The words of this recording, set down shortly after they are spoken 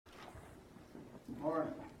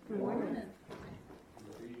Morning. Good morning.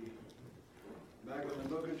 Back in the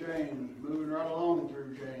book of James, moving right along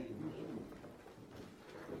through James.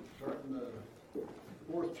 Starting the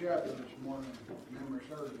 4th chapter this morning, if memory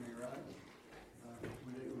serves me right.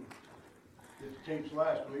 We didn't get to teach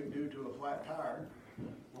last week due to a flat tire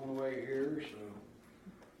on the way here, so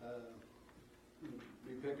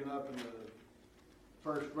be picking up in the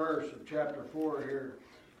first verse of chapter 4 here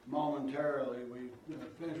momentarily. We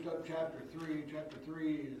finished up chapter 3. Chapter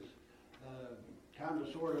 3 is kind of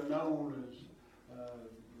sort of known as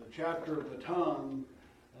the chapter of the tongue,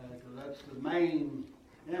 because that's the main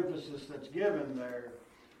emphasis that's given there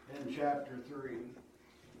in chapter 3.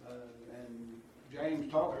 And James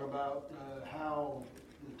talking about how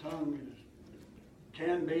the tongue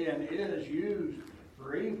can be and is used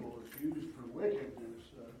for evil. It's used for wickedness.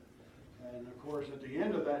 And of course, at the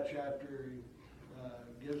end of that chapter,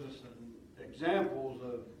 he gives us examples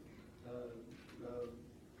of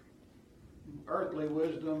earthly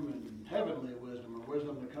wisdom and heavenly wisdom, or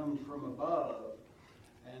wisdom that comes from above.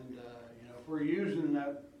 And if we're using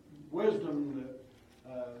that wisdom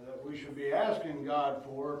that we should be asking God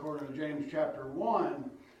for, according to James chapter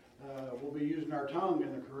 1, we'll be using our tongue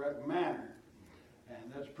in the correct manner.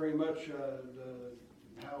 And that's pretty much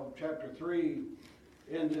how chapter 3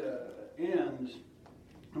 ends.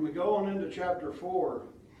 And we go on into chapter 4,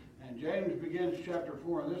 and James begins chapter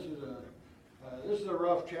 4, and this is a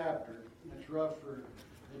rough chapter. It's rough for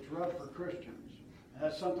Christians. And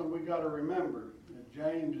that's something we've got to remember, that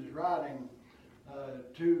James is writing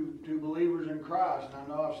to believers in Christ. And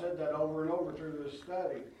I know I've said that over and over through this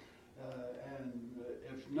study. And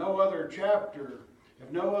if no other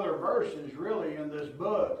verses really in this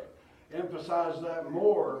book emphasize that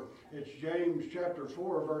more, it's James chapter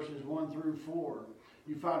 4, verses 1 through 4.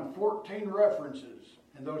 You find 14 references.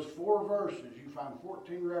 In those 4 verses, you find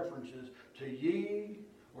 14 references to ye,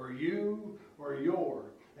 or you, or your.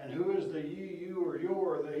 And who is the ye, you, or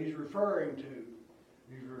your that he's referring to?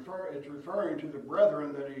 It's referring to the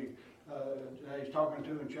brethren that he's talking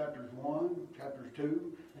to in chapters 1, chapters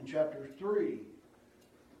 2, and chapters 3.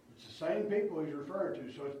 It's the same people he's referring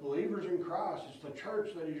to. So it's believers in Christ. It's the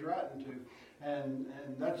church that he's writing to. And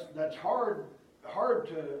that's hard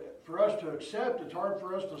for us to accept. It's hard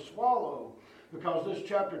for us to swallow, because this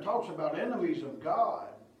chapter talks about enemies of God.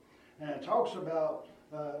 And it talks about,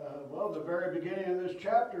 the very beginning of this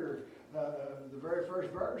chapter, the very first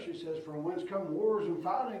verse, he says, "From whence come wars and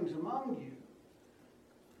fightings among you?"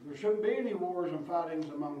 There shouldn't be any wars and fightings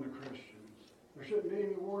among the Christians. There shouldn't be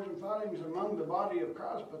any wars and fightings among the body of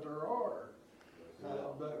Christ, but there are.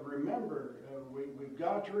 But remember, we've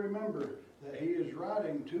got to remember that he is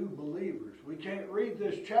writing to believers. We can't read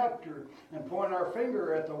this chapter and point our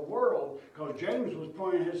finger at the world, because James was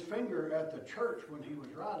pointing his finger at the church when he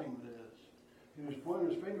was writing this. He was pointing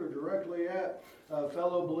his finger directly at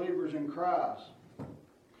fellow believers in Christ.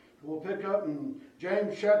 We'll pick up in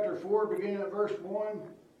James chapter 4, beginning at verse 1.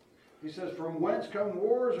 He says, "From whence come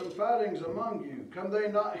wars and fightings among you? Come they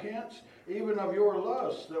not hence, even of your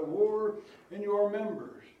lusts that war in your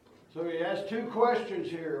members?" So he has 2 questions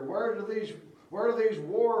here. Where do these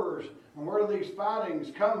wars and where do these fightings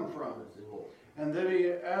come from? And then he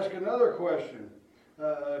asks another question.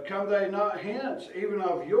 Come they not hence, even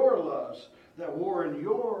of your lusts that war in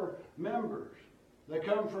your members? They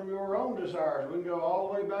come from your own desires. We can go all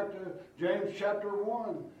the way back to James chapter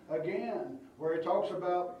 1 again, where he talks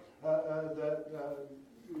about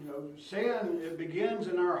sin, it begins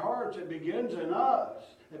in our hearts. It begins in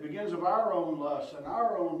us. It begins of our own lusts and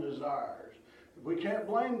our own desires. We can't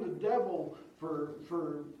blame the devil for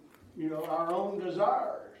our own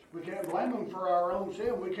desires. We can't blame him for our own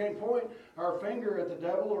sin. We can't point our finger at the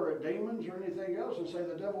devil or at demons or anything else and say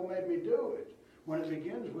the devil made me do it, when it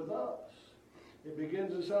begins with us. It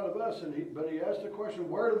begins inside of us. But he asked the question,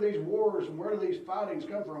 where do these wars and where do these fightings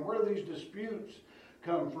come from? Where do these disputes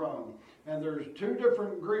come from? And there's 2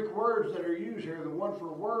 different Greek words that are used here. The one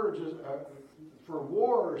for wars is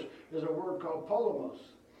a word called polemos.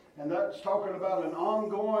 And that's talking about an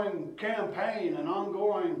ongoing campaign, an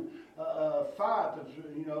ongoing fight. That's,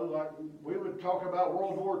 like we would talk about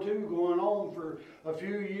World War II going on for a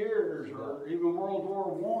few years, or even World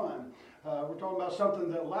War I. We're talking about something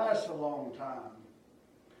that lasts a long time.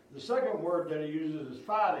 The second word that he uses is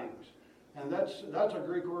fightings, and that's a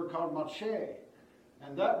Greek word called mache.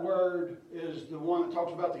 And that word is the one that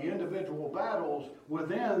talks about the individual battles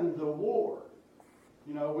within the war.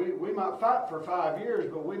 We might fight for 5 years,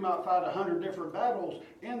 but we might fight 100 different battles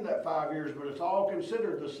in that 5 years, but it's all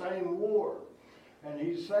considered the same war. And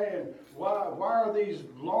he's saying, why are these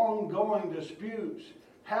long-going disputes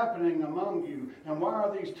happening among you? And why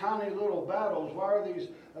are these tiny little battles? Why are these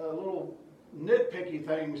little nitpicky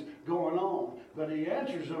things going on? But he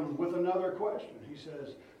answers them with another question. He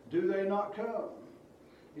says, do they not come?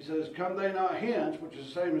 He says, come they not hence, which is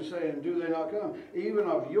the same as saying, do they not come? Even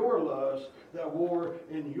of your lust that war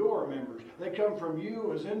in your members. They come from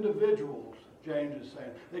you as individuals, James is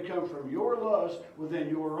saying. They come from your lust within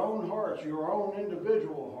your own hearts, your own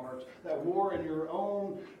individual hearts, that war in your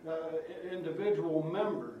own individual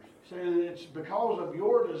members. Saying it's because of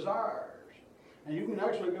your desires. And you can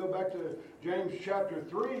actually go back to James chapter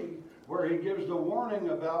 3, where he gives the warning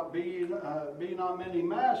about be not many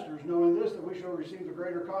masters, knowing this, that we shall receive the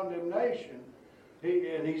greater condemnation.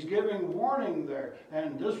 And he's giving warning there.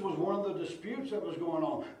 And this was one of the disputes that was going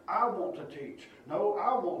on. I want to teach. No,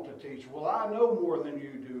 I want to teach. Well, I know more than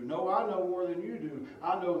you do. No, I know more than you do.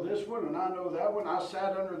 I know this one and I know that one. I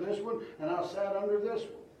sat under this one and I sat under this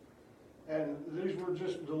one. And these were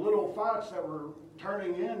just the little fights that were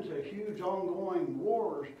turning into huge ongoing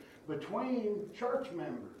wars between church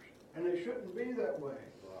members. And it shouldn't be that way.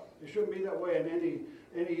 It shouldn't be that way in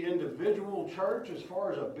any individual church as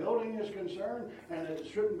far as a building is concerned, and it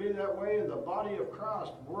shouldn't be that way in the body of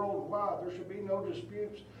Christ worldwide. There should be no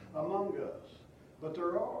disputes among us. But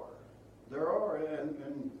there are. There are,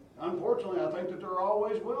 and unfortunately I think that there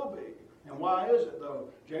always will be. And why is it though?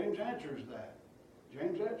 James answers that.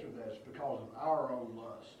 James answered that. It's because of our own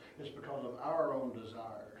lusts. It's because of our own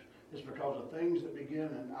desires. It's because of things that begin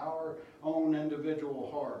in our own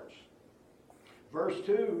individual hearts. Verse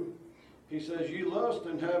 2, he says, ye lust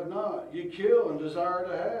and have not. Ye kill and desire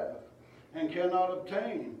to have, and cannot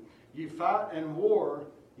obtain. Ye fight and war,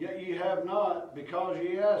 yet ye have not, because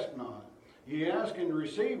ye ask not. Ye ask and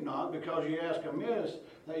receive not, because ye ask amiss,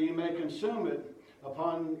 that ye may consume it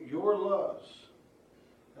upon your lusts.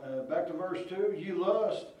 Back to verse 2, ye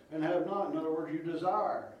lust and have not. In other words, you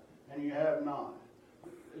desire and you have not.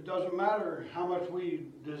 It doesn't matter how much we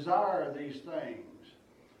desire these things.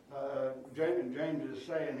 James is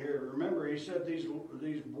saying here, remember he said these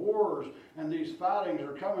wars and these fightings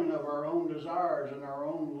are coming of our own desires and our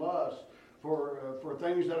own lusts for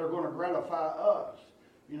things that are going to gratify us.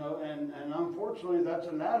 You know, and unfortunately that's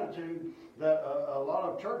an attitude that a lot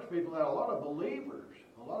of church people, that a lot of believers,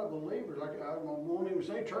 like I won't even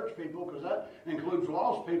say church people because that includes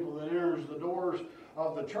lost people that enters the doors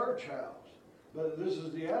of the church house. But this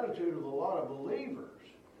is the attitude of a lot of believers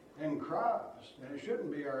in Christ, and it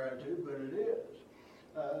shouldn't be our attitude, but it is.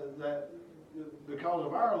 That because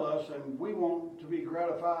of our lust, and we want to be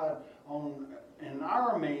gratified in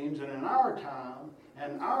our means and in our time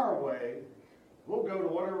and our way, we'll go to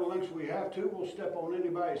whatever lengths we have to. We'll step on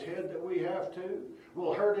anybody's head that we have to.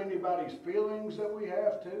 We'll hurt anybody's feelings that we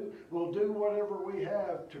have to. We'll do whatever we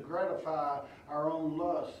have to gratify our own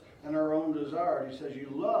lusts and our own desires. He says, you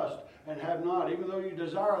lust and have not. Even though you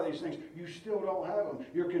desire these things, you still don't have them.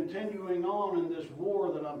 You're continuing on in this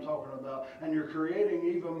war that I'm talking about, and you're creating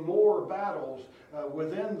even more battles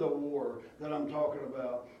within the war that I'm talking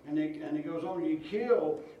about. And he goes on, you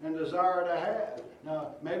kill and desire to have.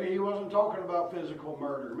 Now, maybe he wasn't talking about physical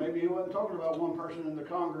murder. Maybe he wasn't talking about one person in the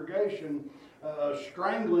congregation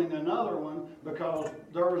strangling another one because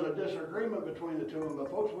there was a disagreement between the two of them.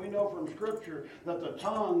 But folks, we know from Scripture that the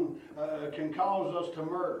tongue can cause us to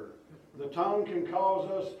murder. The tongue can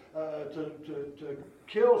cause us to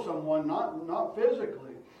kill someone, not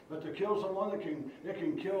physically, but to kill someone. It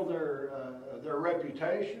can kill their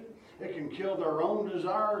reputation. It can kill their own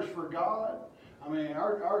desires for God. I mean,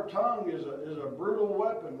 our tongue is a brutal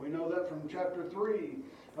weapon. We know that from chapter 3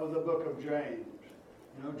 of the book of James.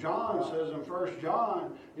 You know, John says in 1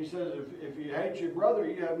 John, he says, if you hate your brother,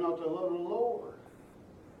 you have not the love of the Lord.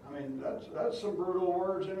 I mean, that's some brutal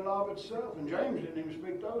words in and of itself. And James didn't even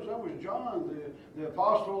speak those. That was John, the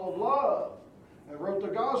apostle of love, that wrote the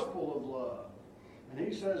gospel of love. And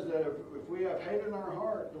he says that if we have hate in our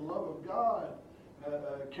heart, the love of God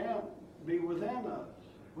can't be within us.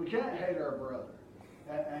 We can't hate our brother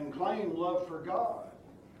and claim love for God.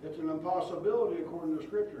 It's an impossibility according to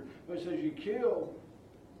Scripture. But it says you kill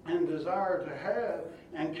and desire to have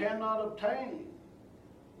and cannot obtain.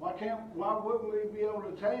 Why wouldn't we be able to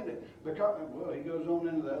attain it? Because, well, he goes on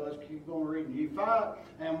into that. Let's keep on reading. Ye fight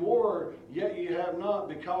and war, yet ye have not,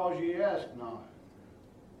 because ye ask not.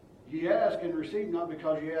 Ye ask and receive not,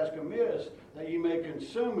 because ye ask amiss, that ye may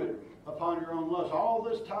consume it upon your own lust. All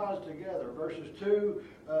this ties together. Verses 2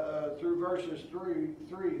 through verses 3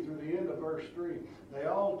 through the end of verse 3. They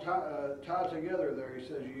all tie together there. He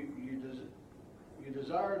says, You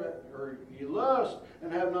desire to, or you lust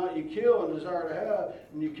and have not, you kill and desire to have,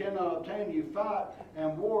 and you cannot obtain, you fight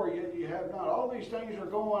and war, yet you have not. All these things are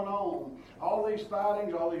going on. All these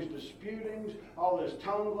fightings, all these disputings, all this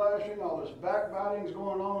tongue lashing, all this backbiting's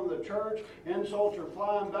going on in the church. Insults are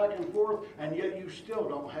flying back and forth, and yet you still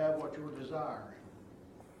don't have what you're desiring.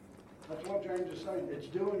 That's what James is saying. It's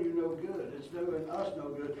doing you no good. It's doing us no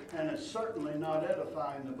good, and it's certainly not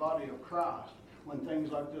edifying the body of Christ when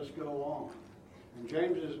things like this go on. And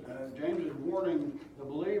James is warning the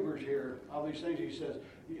believers here of these things. He says,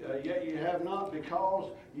 yet you have not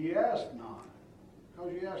because ye ask not.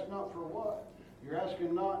 Because you ask not for what? You're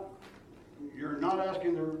not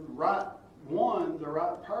asking the right one, the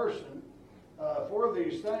right person, for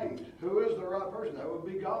these things. Who is the right person? That would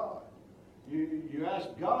be God. You ask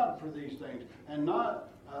God for these things, and not,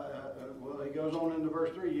 well, he goes on into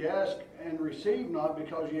verse 3, ye ask and receive not,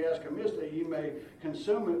 because ye ask amiss, that ye may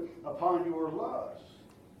consume it upon your lusts.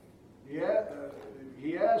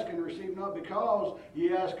 Ye ask and receive not, because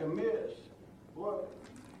ye ask amiss.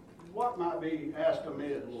 What might be asked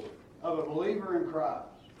amiss of a believer in Christ?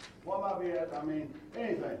 What might be asked? I mean,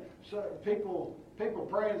 anything. So people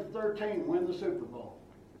praying at 13 win the Super Bowl.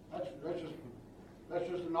 That's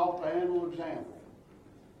just an off-the-handle example.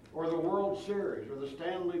 Or the World Series, or the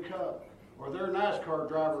Stanley Cup, or their NASCAR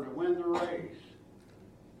driver to win the race.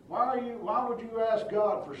 Why would you ask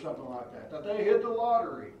God for something like that? That they hit the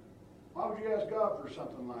lottery. Why would you ask God for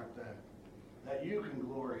something like that? That you can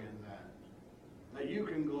glory in that. That you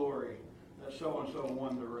can glory that so-and-so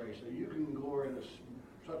won the race. That you can glory that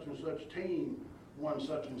such and such team won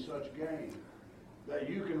such and such game. That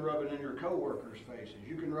you can rub it in your co-workers' faces.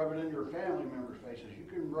 You can rub it in your family members' faces. You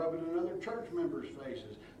can rub it in other church members'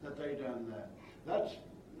 faces that they done that.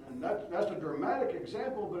 That's a dramatic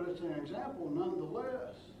example, but it's an example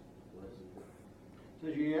nonetheless. It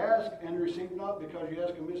says, ye ask and receive not, because ye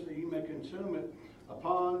ask amiss, that ye may consume it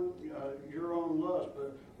upon your own lust.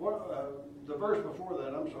 But the verse before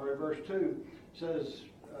that, verse 2, says,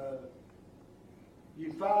 ye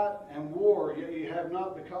fight and war, yet ye have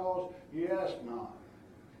not, because ye ask not.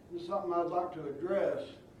 This is something I'd like to address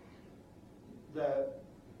that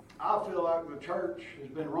I feel like the church has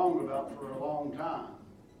been wrong about for a long time.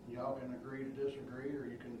 Y'all can agree to disagree, or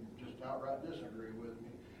you can just outright disagree with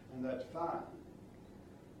me, and that's fine.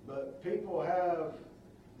 But people have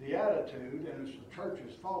the attitude, and it's the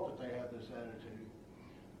church's fault that they have this attitude,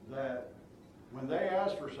 that when they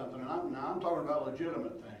ask for something, and I'm talking about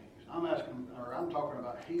legitimate things. I'm talking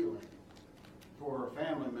about healing for a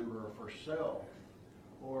family member, or for self,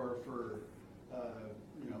 or for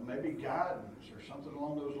maybe guidance or something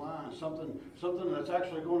along those lines, something that's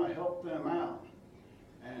actually going to help them out.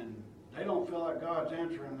 And they don't feel like God's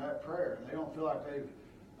answering that prayer. They don't feel like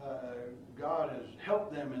God has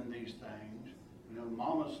helped them in these things.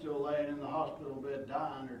 Mama's still laying in the hospital bed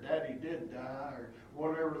dying, or daddy did die, or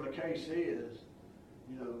whatever the case is.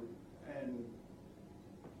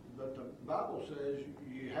 But the Bible says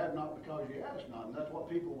you have not because you ask not, and that's what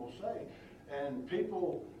people will say. And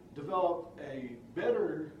people develop a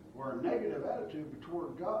bitter or a negative attitude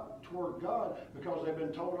toward God because they've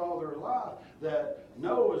been told all their life that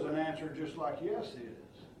no is an answer just like yes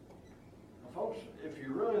is. Now, folks, if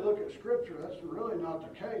you really look at Scripture, that's really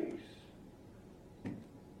not the case.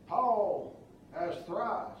 Paul asked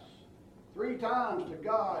three times to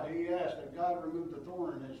God, he asked that God remove the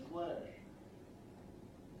thorn in his flesh.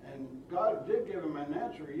 And God did give him an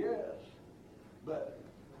answer, yes. But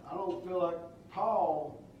I don't feel like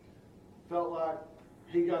Paul felt like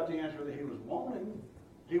he got the answer that he was wanting.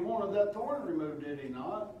 He wanted that thorn removed, did he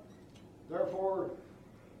not? Therefore,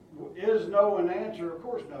 is no an answer? Of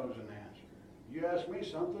course no is an answer. You ask me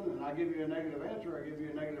something and I give you a negative answer, I give you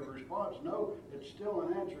a negative response. No, it's still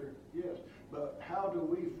an answer, yes. But how do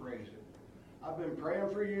we phrase it? I've been praying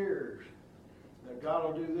for years that God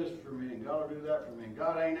will do this for me and God will do that for me. And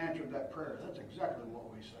God ain't answered that prayer. That's exactly what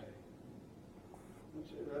we say.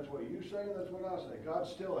 That's what you say, and that's what I say. God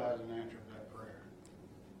still hasn't answered that prayer.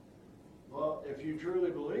 Well, if you truly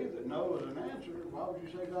believe that no is an answer, why would you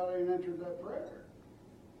say God ain't answered that prayer?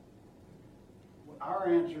 Our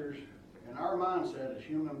answers and our mindset as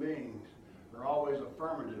human beings are always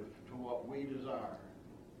affirmative to what we desire,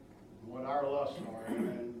 what our lusts are.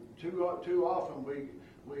 And too often we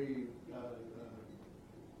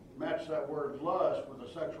match that word lust with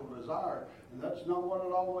a sexual desire, and that's not what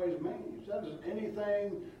it always means. That is any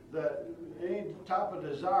type of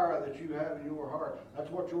desire that you have in your heart,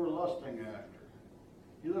 that's what you're lusting after.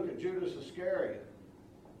 You look at Judas Iscariot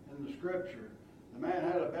in the Scripture. The man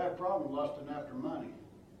had a bad problem lusting after money,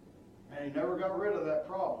 and he never got rid of that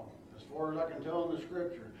problem. as far as I can tell in the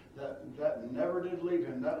scripture, that never did leave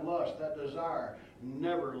him. That lust, that desire,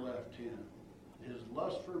 never left him. His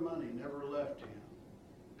lust for money never left him.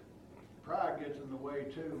 Pride gets in the way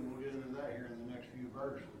too, and we'll get into that here in the next few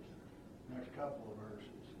verses, next couple of verses.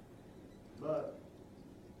 But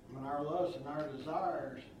when our lusts and our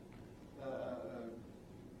desires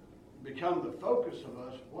become the focus of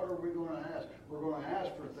us, what are we going to ask? We're going to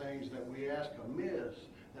ask for things that we ask amiss,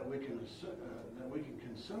 that we can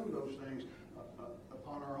consume those things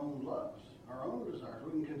upon our own lusts, our own desires.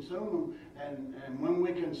 We can consume them, and when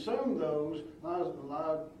we consume those,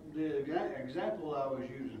 the example I was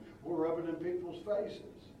using, we're rubbing in people's faces.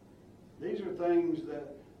 These are things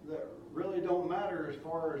that really don't matter as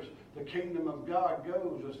far as the kingdom of God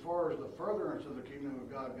goes, as far as the furtherance of the kingdom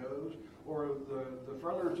of God goes, or the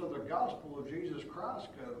furtherance of the gospel of Jesus Christ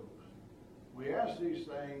goes. We ask these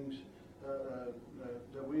things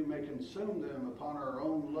that we may consume them upon our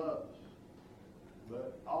own lusts.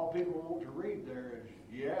 But all people want to read there is,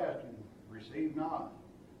 ye ask and receive not.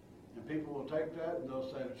 And people will take that and they'll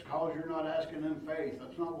say, it's because you're not asking in faith.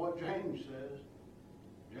 That's not what James says.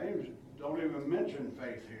 James don't even mention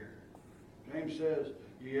faith here. James says,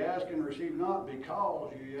 ye ask and receive not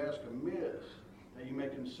because ye ask amiss, that ye may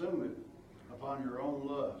consume it upon your own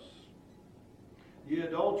lusts. Ye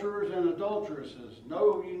adulterers and adulteresses,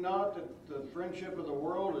 know ye not that the friendship of the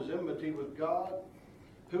world is enmity with God?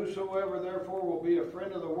 Whosoever therefore will be a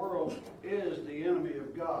friend of the world is the enemy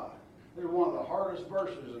of God. They're one of the hardest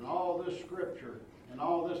verses in all this scripture and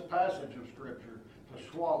all this passage of scripture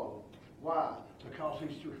to swallow. Why? Because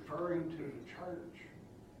he's referring to the church.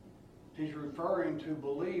 He's referring to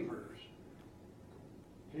believers.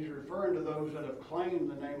 He's referring to those that have claimed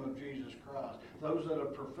the name of Jesus Christ, those that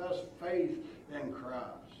have professed faith in Christ.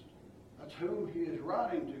 That's whom he is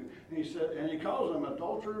writing to. And he said, and he calls them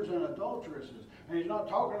adulterers and adulteresses. And he's not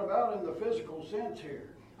talking about in the physical sense here.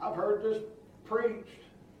 I've heard this preached.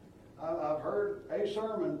 I've heard a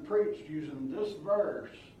sermon preached using this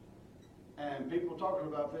verse, and people talking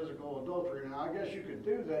about physical adultery. Now, I guess you could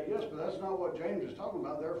do that, yes, but that's not what James is talking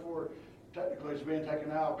about. Therefore, technically, it's being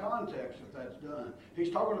taken out of context if that's done. He's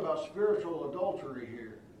talking about spiritual adultery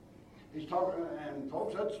here. He's talking, and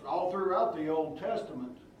folks, that's all throughout the Old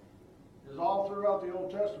Testament. It's all throughout the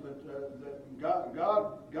Old Testament that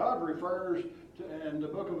God refers to, in the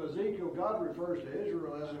book of Ezekiel, God refers to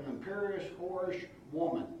Israel as an imperious, whorish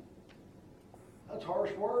woman. That's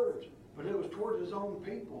harsh words, but it was toward his own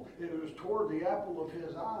people. It was toward the apple of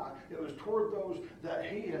his eye. It was toward those that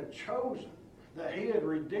he had chosen, that he had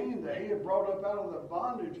redeemed, that he had brought up out of the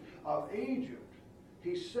bondage of Egypt.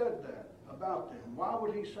 He said that about them. Why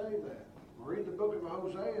would he say that? Read the book of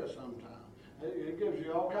Hosea sometime. It gives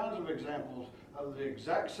you all kinds of examples of the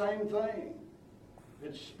exact same thing.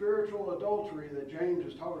 It's spiritual adultery that James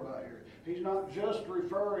is talking about here. He's not just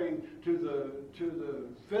referring to the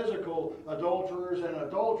physical adulterers and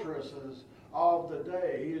adulteresses of the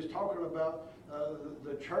day. He is talking about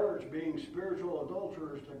the church being spiritual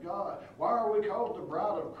adulterers to God. Why are we called the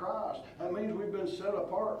bride of Christ? That means we've been set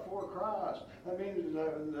apart for Christ. That means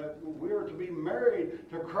that we are to be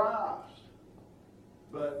married to Christ.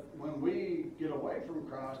 But when we get away from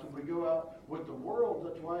Christ and we go out with the world,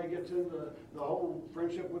 that's why he gets into the whole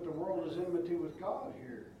friendship with the world is enmity with God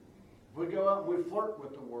here. If we go out and we flirt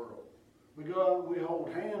with the world, we go out and we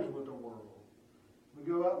hold hands with the world, we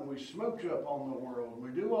go out and we smooch up on the world, we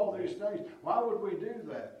do all these things. Why would we do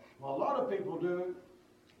that? Well, a lot of people do it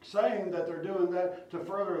saying that they're doing that to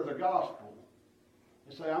further the gospel.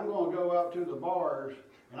 They say, I'm going to go out to the bars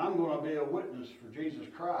and I'm going to be a witness for Jesus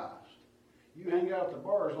Christ. You hang out at the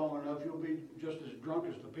bars long enough, you'll be just as drunk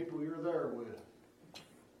as the people you're there with,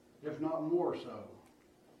 if not more so.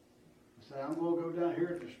 I say, I'm going to go down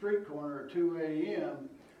here at the street corner at 2 a.m.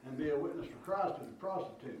 and be a witness for Christ to the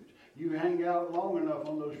prostitutes. You hang out long enough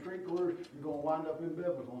on those street corners, you're going to wind up in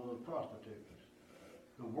bed with one of those prostitutes.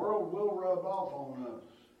 The world will rub off on us.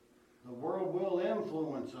 The world will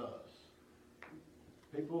influence us.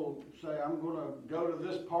 People say, I'm going to go to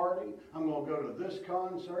this party, I'm going to go to this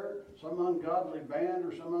concert, some ungodly band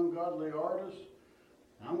or some ungodly artist,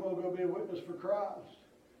 and I'm going to go be a witness for Christ.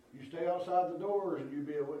 You stay outside the doors and you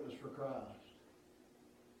be a witness for Christ.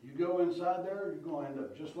 You go inside there, you're going to end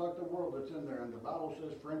up just like the world that's in there. And the Bible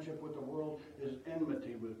says friendship with the world is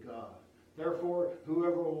enmity with God. Therefore,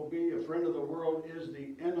 whoever will be a friend of the world is the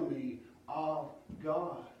enemy of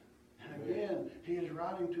God. And again, he is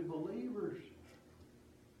writing to believers.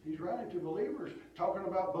 He's writing to believers, talking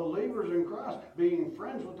about believers in Christ, being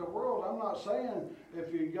friends with the world. I'm not saying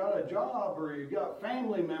if you got a job or you got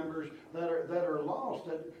family members that are lost,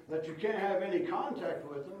 that you can't have any contact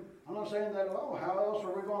with them. I'm not saying that, oh, how else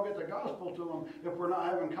are we going to get the gospel to them if we're not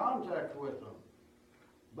having contact with them?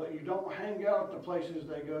 But you don't hang out at the places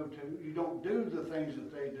they go to. You don't do the things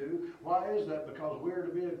that they do. Why is that? Because we're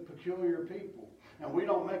to be a peculiar people. And we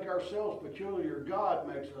don't make ourselves peculiar. God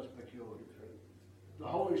makes us peculiar. The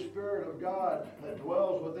Holy Spirit of God that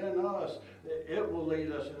dwells within us, it will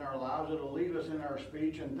lead us in our lives. It'll lead us in our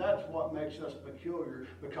speech. And that's what makes us peculiar,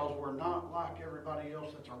 because we're not like everybody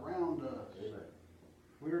else that's around us. Amen.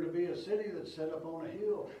 We are to be a city that's set up on a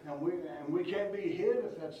hill. And we can't be hid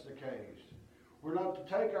if that's the case. We're not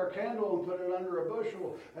to take our candle and put it under a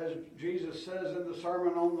bushel, as Jesus says in the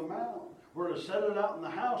Sermon on the Mount. We're to set it out in the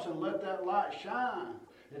house and let that light shine.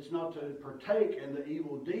 It's not to partake in the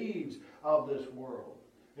evil deeds of this world.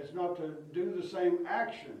 It's not to do the same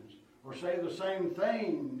actions or say the same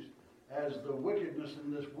things as the wickedness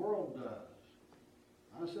in this world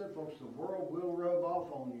does. I said, folks, the world will rub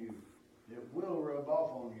off on you. It will rub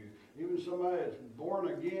off on you. Even somebody that's born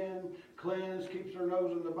again, cleansed, keeps their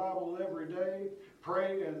nose in the Bible every day,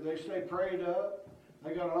 pray, and they stay prayed up.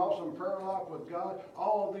 They got an awesome prayer life with God.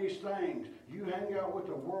 All of these things, you hang out with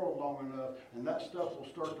the world long enough, and that stuff will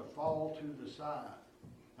start to fall to the side.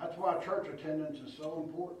 That's why church attendance is so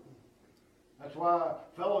important. That's why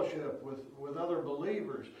fellowship with other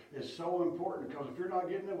believers is so important, because if you're not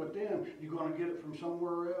getting it with them, you're going to get it from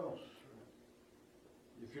somewhere else.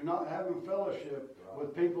 If you're not having fellowship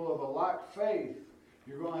with people of a like faith,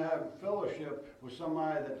 you're going to have fellowship with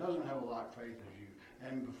somebody that doesn't have a like faith as you.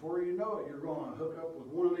 And before you know it, you're going to hook up with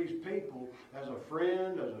one of these people as a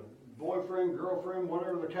friend, as a boyfriend, girlfriend,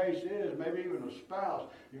 whatever the case is, maybe even a spouse.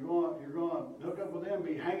 You're going to hook up with them,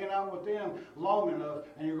 be hanging out with them long enough,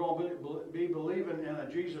 and you're going to be believing in a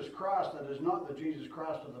Jesus Christ that is not the Jesus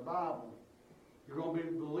Christ of the Bible. You're going to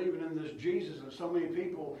be believing in this Jesus that so many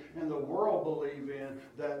people in the world believe in,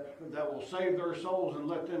 that will save their souls and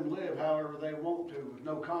let them live however they want to with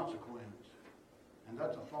no consequence. And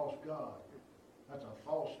that's a false God. That's a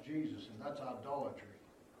false Jesus, and that's idolatry.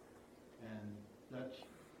 And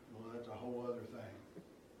that's a whole other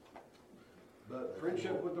thing. But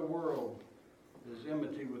friendship with the world is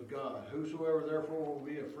enmity with God. Whosoever therefore will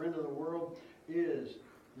be a friend of the world is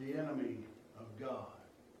the enemy of God.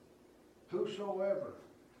 Whosoever,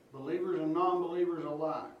 believers and non-believers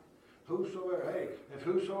alike. Whosoever, hey, if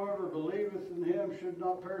whosoever believeth in him should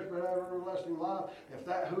not perish but have everlasting life, if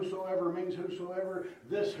that whosoever means whosoever,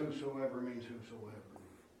 this whosoever means whosoever.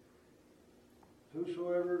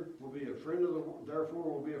 Whosoever will be a friend of the, therefore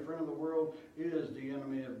will be a friend of the world, is the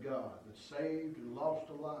enemy of God, that's saved and lost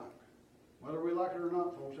alike. Whether we like it or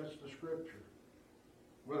not, folks, that's the Scripture.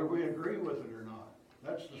 Whether we agree with it or not,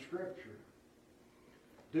 that's the Scripture.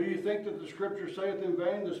 Do you think that the Scripture saith in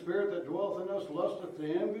vain, the Spirit that dwelleth in us lusteth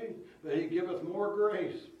to envy, but he giveth more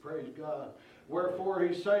grace? Praise God. Wherefore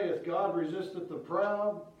he saith, God resisteth the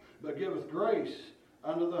proud, but giveth grace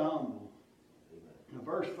unto the humble. In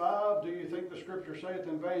verse 5, do you think the Scripture saith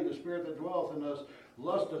in vain, the Spirit that dwelleth in us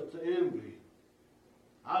lusteth to envy?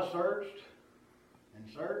 I searched and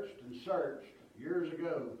searched and searched years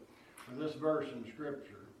ago for this verse in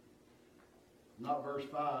Scripture. Not verse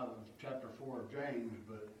 5 of chapter 4 of James,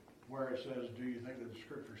 but where it says, do you think that the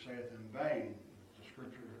Scripture saith in vain, the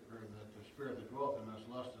Scripture, or that the Spirit that dwelleth in us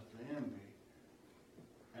lusteth to envy?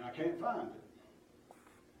 And I can't find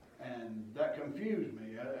it. And that confused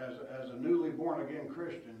me. As a newly born again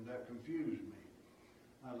Christian, that confused me.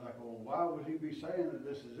 I was like, well, why would he be saying that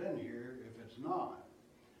this is in here if it's not?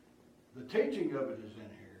 The teaching of it is in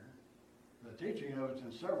here. The teaching of it's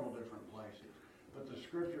in several different places. But the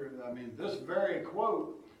Scripture, I mean, this very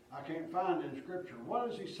quote, I can't find in Scripture.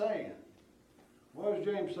 What is he saying? What is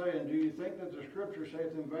James saying? Do you think that the Scripture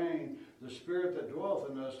saith in vain, the Spirit that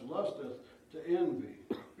dwelleth in us lusteth to envy?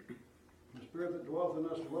 The Spirit that dwelleth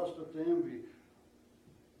in us lusteth to envy.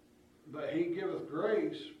 But he giveth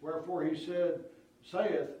grace, wherefore he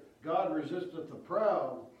saith, God resisteth the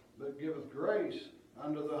proud, but giveth grace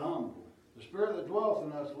unto the humble. The Spirit that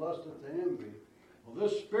dwelleth in us lusteth to envy. Well,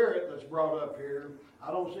 this Spirit that's brought up here,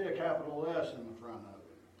 I don't see a capital S in the front of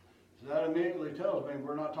it. So that immediately tells me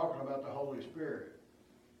we're not talking about the Holy Spirit.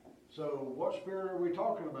 So what Spirit are we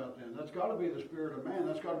talking about then? That's got to be the Spirit of man.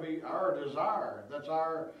 That's got to be our desire. That's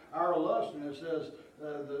our lust. And it says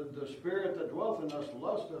the Spirit that dwelleth in us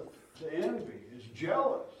lusteth to envy. It's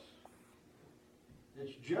jealous.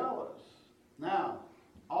 It's jealous. Now,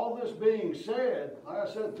 all this being said, like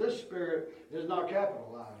I said, this Spirit is not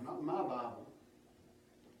capitalized, not in my Bible.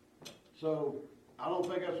 So I don't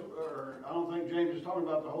think James is talking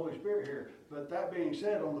about the Holy Spirit here. But that being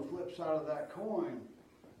said, on the flip side of that coin,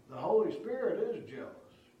 the Holy Spirit is jealous.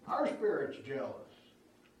 Our spirit's jealous.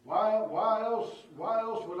 Why else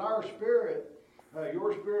would our spirit,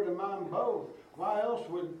 your spirit and mine both, why else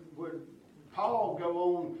would Paul go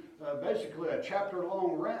on basically a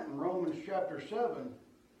chapter-long rant in Romans chapter 7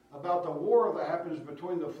 about the war that happens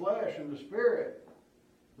between the flesh and the spirit?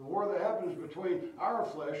 The war that happens between our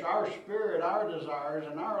flesh, our spirit, our desires,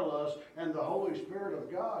 and our lusts, and the Holy Spirit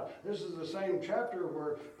of God. This is the same chapter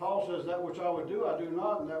where Paul says, that which I would do, I do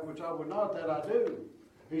not, and that which I would not, that I do.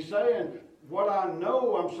 He's saying, what I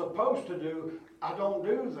know I'm supposed to do, I don't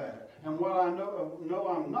do that. And what I know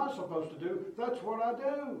I'm not supposed to do, that's what I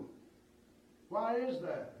do. Why is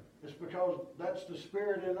that? It's because that's the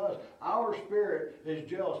spirit in us. Our spirit is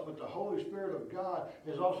jealous, but the Holy Spirit of God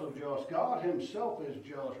is also jealous. God himself is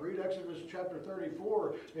jealous. Read Exodus chapter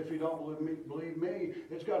 34 if you don't believe me.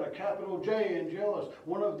 It's got a capital J in jealous.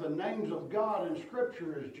 One of the names of God in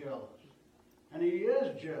Scripture is jealous. And he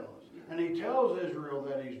is jealous. And he tells Israel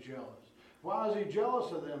that he's jealous. Why is he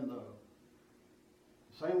jealous of them, though?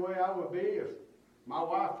 The same way I would be if my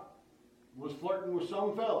wife was flirting with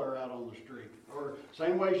some feller out on the street. Or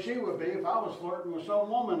same way she would be if I was flirting with some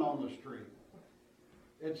woman on the street.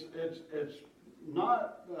 It's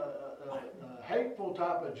not a hateful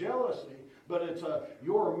type of jealousy, but it's a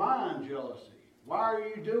your mind jealousy. Why are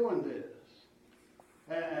you doing this?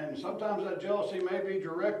 And sometimes that jealousy may be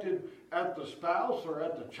directed at the spouse or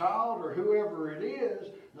at the child or whoever it is,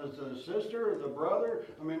 the sister or the brother.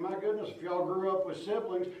 I mean, my goodness, if y'all grew up with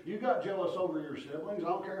siblings, you got jealous over your siblings. I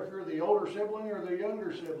don't care if you're the older sibling or the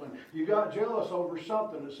younger sibling. You got jealous over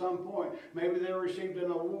something at some point. Maybe they received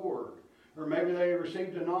an award, or maybe they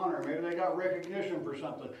received an honor. Maybe they got recognition for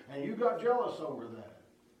something, and you got jealous over that.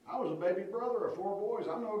 I was a baby brother of 4 boys.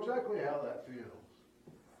 I know exactly how that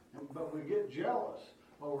feels. But we get jealous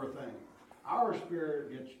over things. Our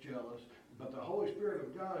spirit gets jealous, but the Holy Spirit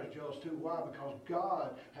of God is jealous too. Why? Because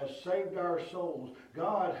God has saved our souls.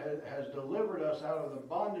 God has delivered us out of the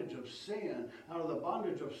bondage of sin, out of the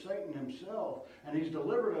bondage of Satan himself, and he's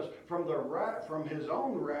delivered us from from his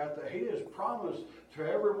own wrath that he has promised to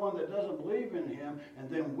everyone that doesn't believe in him, and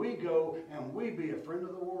then we go and we be a friend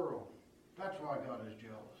of the world. That's why God is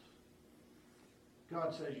jealous.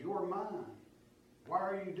 God says, you're mine. Why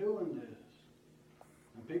are you doing this?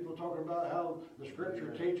 And people talk about how the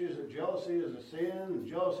Scripture teaches that jealousy is a sin and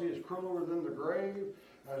jealousy is crueler than the grave,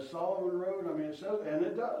 as Solomon wrote. I mean, it says, and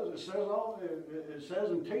it does. It says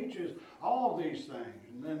and teaches all of these things.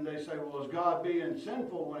 And then they say, well, is God being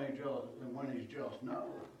sinful when he's jealous? No.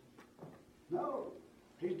 No.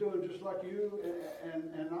 He's doing just like you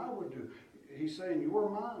and I would do. He's saying, you're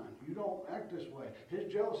mine. You don't act this way.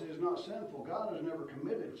 His jealousy is not sinful. God has never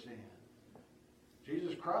committed sin.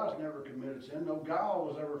 Jesus Christ never committed sin. No guile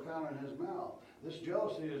was ever found in his mouth. This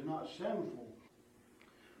jealousy is not sinful.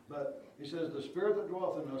 But he says, the spirit that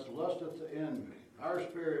dwelleth in us lusteth to envy. Our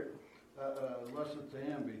spirit lusteth to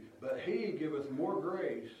envy. But he giveth more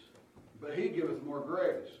grace.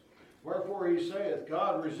 Wherefore he saith,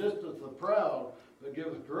 God resisteth the proud, but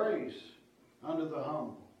giveth grace unto the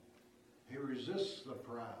humble. He resists the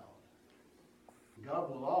proud.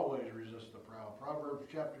 God will always resist the proud. Proverbs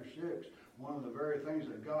chapter 6, one of the very things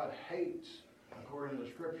that God hates, according to the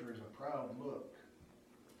Scripture, is a proud look.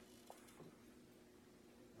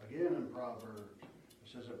 Again in Proverbs, it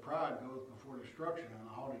says that pride goeth before destruction, and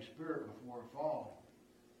a haughty spirit before a fall.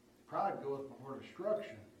 Pride goeth before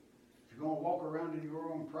destruction. If you're going to walk around in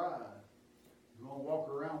your own pride, you're going to walk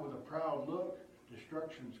around with a proud look,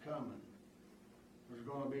 destruction's coming. There's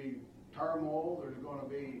going to be turmoil, there's going to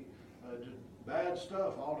be just bad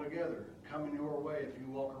stuff altogether coming your way if you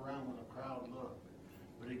walk around with a proud look.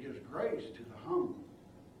 But he gives grace to the humble.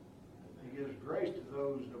 He gives grace to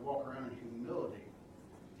those that walk around in humility.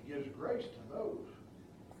 He gives grace to those.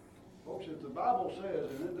 Folks, if the Bible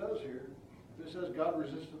says, and it does here, if it says God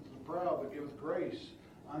resisteth the proud but giveth grace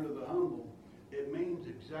unto the humble, it means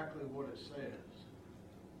exactly what it says.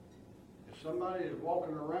 If somebody is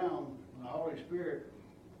walking around with the Holy Spirit,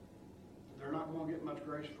 they're not going to get much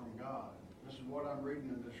grace from God. This is what I'm reading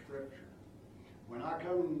in the Scripture. When I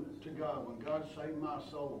come to God, when God saved my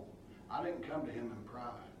soul, I didn't come to him in pride.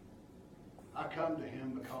 I come to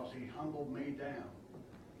him because he humbled me down.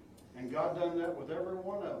 And God done that with every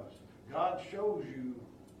one of us. God shows you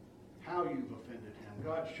how you've offended him.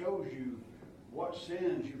 God shows you what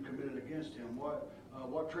sins you've committed against him,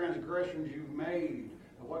 what transgressions you've made,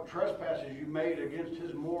 what trespasses you made against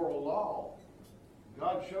his moral law.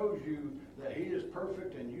 God shows you that he is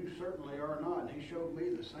perfect and you certainly are not. And he showed me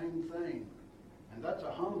the same thing. And that's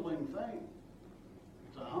a humbling thing.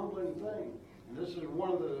 It's a humbling thing. And this is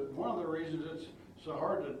one of the reasons it's so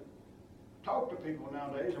hard to talk to people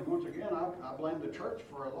nowadays. And once again, I blame the church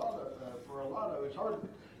for a lot of it. It's hard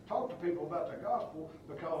talk to people about the gospel,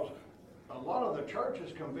 because a lot of the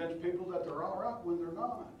churches convince people that they're all right when they're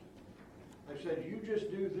not. They said, you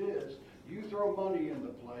just do this, you throw money in the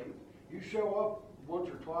plate, you show up once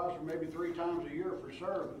or twice or maybe 3 times a year for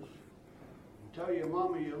service, and tell your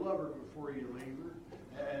mama you love her before you leave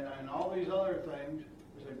her, and all these other things.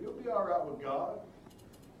 They said, you'll be all right with God.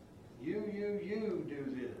 You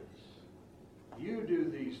do this. You do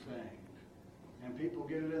these things. And people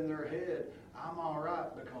get it in their head, I'm all right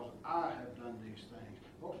because I have done these things.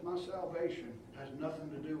 Folks, my salvation has nothing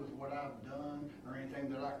to do with what I've done or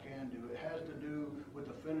anything that I can do. It has to do with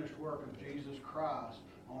the finished work of Jesus Christ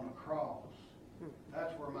on a cross.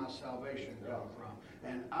 That's where my salvation comes from.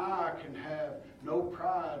 And I can have no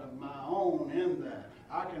pride of my own in that.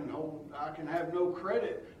 I can have no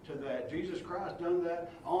credit to that. Jesus Christ done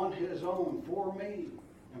that on his own for me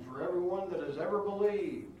and for everyone that has ever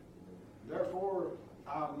believed. Therefore,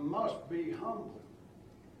 I must be humble.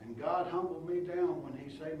 And God humbled me down when he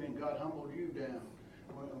saved me, and God humbled you down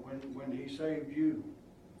when he saved you.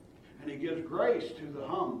 And he gives grace to the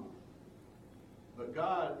humble. But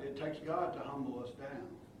God, it takes God to humble us down.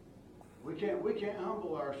 We can't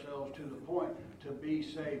humble ourselves to the point to be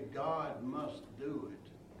saved. God must do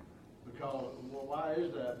it. Because, well, why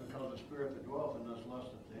is that? Because the spirit that dwelleth in us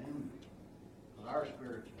lusteth to envy. Because our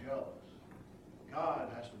spirit's jealous. God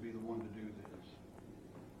has to be the one to do this.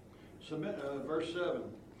 Verse 7.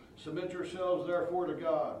 Submit yourselves therefore to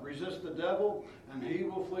God. Resist the devil, and he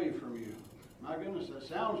will flee from you. My goodness, that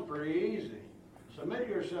sounds pretty easy. Submit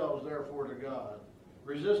yourselves therefore to God.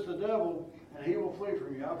 Resist the devil, and he will flee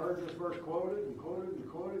from you. I've heard this verse quoted and quoted and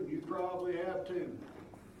quoted. You probably have too.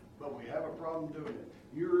 But we have a problem doing it.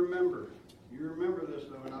 You remember this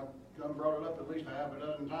though, and I've done brought it up at least a half a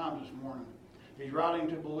dozen times this morning. He's writing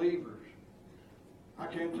to believers. I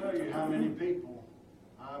can't tell you how many people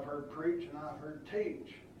I've heard preach and I've heard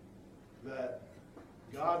teach that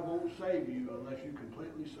God won't save you unless you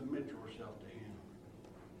completely submit yourself to him.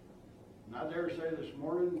 And I dare say this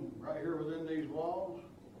morning, right here within these walls,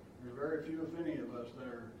 there's very few, if any of us, that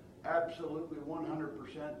are absolutely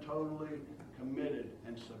 100% totally committed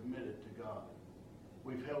and submitted to God.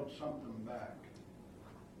 We've held something back.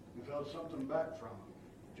 We've held something back from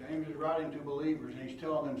him. James is writing to believers, and he's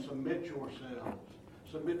telling them, submit yourselves.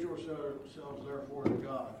 Submit yourselves, therefore, to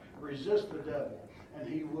God. Resist the devil, and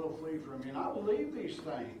he will flee from you. And I believe these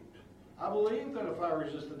things. I believe that if I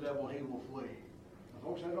resist the devil, he will flee. Now,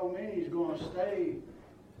 folks, that don't mean he's going to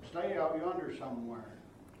stay out yonder somewhere.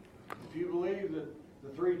 If you believe that the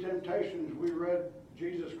 3 temptations we read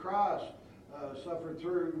Jesus Christ suffered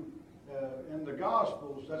through in the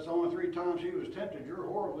Gospels, that's the only 3 times he was tempted, you're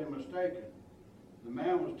horribly mistaken. The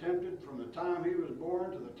man was tempted from the time he was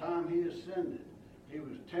born to the time he ascended. He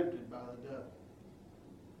was tempted by the devil.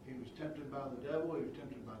 He was tempted by the devil. He was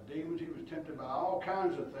tempted by demons. He was tempted by all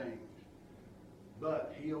kinds of things.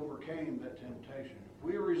 But he overcame that temptation. If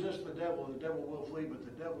we resist the devil will flee, but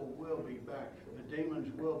the devil will be back. The demons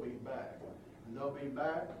will be back. And they'll be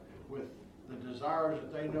back with the desires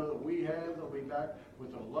that they know that we have. They'll be back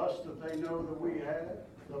with the lust that they know that we have.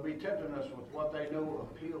 They'll be tempting us with what they know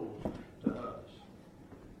appeals to us.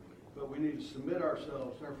 But we need to submit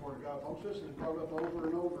ourselves, therefore, to God. Folks, this is brought up over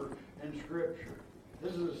and over in Scripture.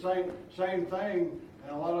 This is the same thing,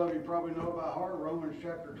 and a lot of you probably know by heart, Romans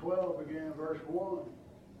chapter 12, again, verse 1.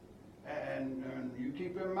 And you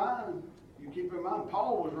keep in mind,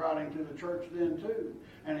 Paul was writing to the church then too.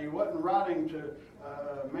 And he wasn't writing to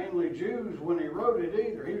mainly Jews when he wrote it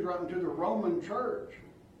either. He was writing to the Roman church,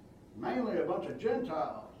 mainly a bunch of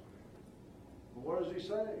Gentiles. But what does he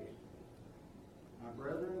say? My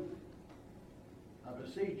brethren, I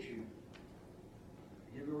beseech you,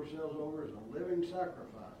 give yourselves over as a living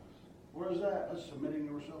sacrifice. What is that? That's submitting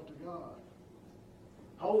yourself to God.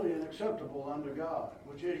 Holy and acceptable unto God,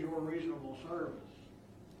 which is your reasonable service.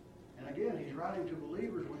 And again, he's writing to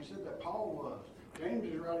believers when he said that Paul was.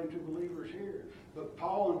 James is writing to believers here. But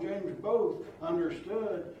Paul and James both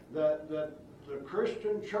understood that the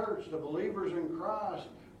Christian church, the believers in Christ,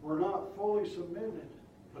 were not fully submitted.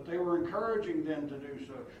 But they were encouraging them to do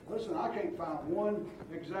so. Listen, I can't find one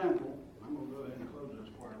example. I'm going to go ahead and close this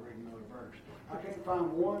before I read another verse. I can't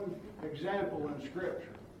find one example in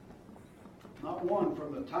Scripture. Not one,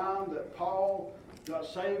 from the time that Paul got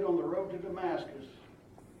saved on the road to Damascus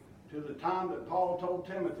to the time that Paul told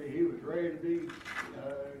Timothy he was ready to be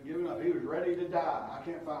given up. He was ready to die. I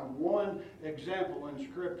can't find one example in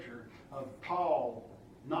Scripture of Paul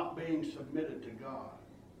not being submitted to God.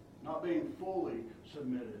 Not being fully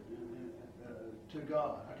submitted to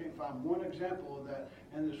God. I can't find one example of that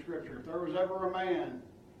in the Scripture. If there was ever a man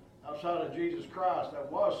outside of Jesus Christ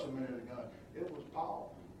that was submitted to God, it was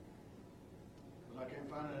Paul. I can't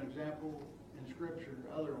find an example in Scripture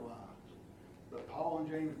otherwise. But Paul and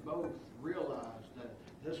James both realized that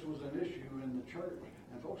this was an issue in the church.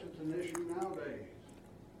 And folks, it's an issue nowadays.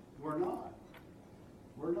 We're not.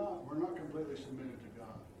 We're not completely submitted to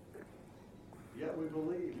God. Yet we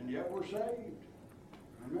believe, and yet we're saved.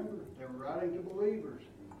 Remember, they were writing to believers,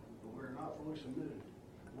 but we're not fully submitted.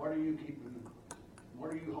 What are you keeping?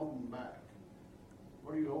 What are you holding back?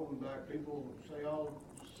 What are you holding back? People say all the time.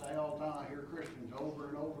 I hear Christians over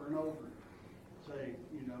and over and over say,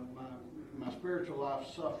 you know, my spiritual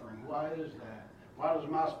life's suffering. Why is that? Why does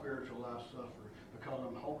my spiritual life suffer? Because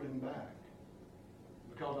I'm holding back.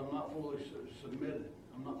 Because I'm not fully submitted.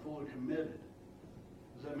 I'm not fully committed.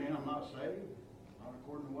 Does that mean I'm not saved? Not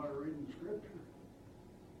according to what I read in Scripture.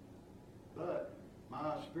 But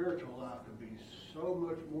my spiritual life could be so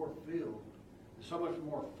much more filled, so much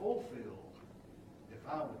more fulfilled, if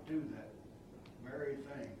I would do that very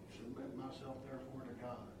thing, submit myself therefore to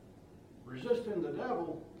God. Resisting the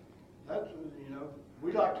devil, that's, you know,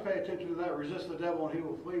 we like to pay attention to that. Resist the devil and he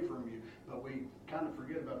will flee from you. But we kind of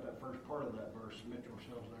forget about that first part of that verse, submit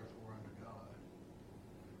yourselves therefore unto God.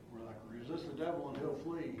 We're like, resist the devil and he'll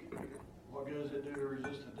flee. What good does it do to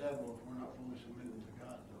resist the devil if we're not fully submitted to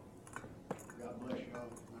God?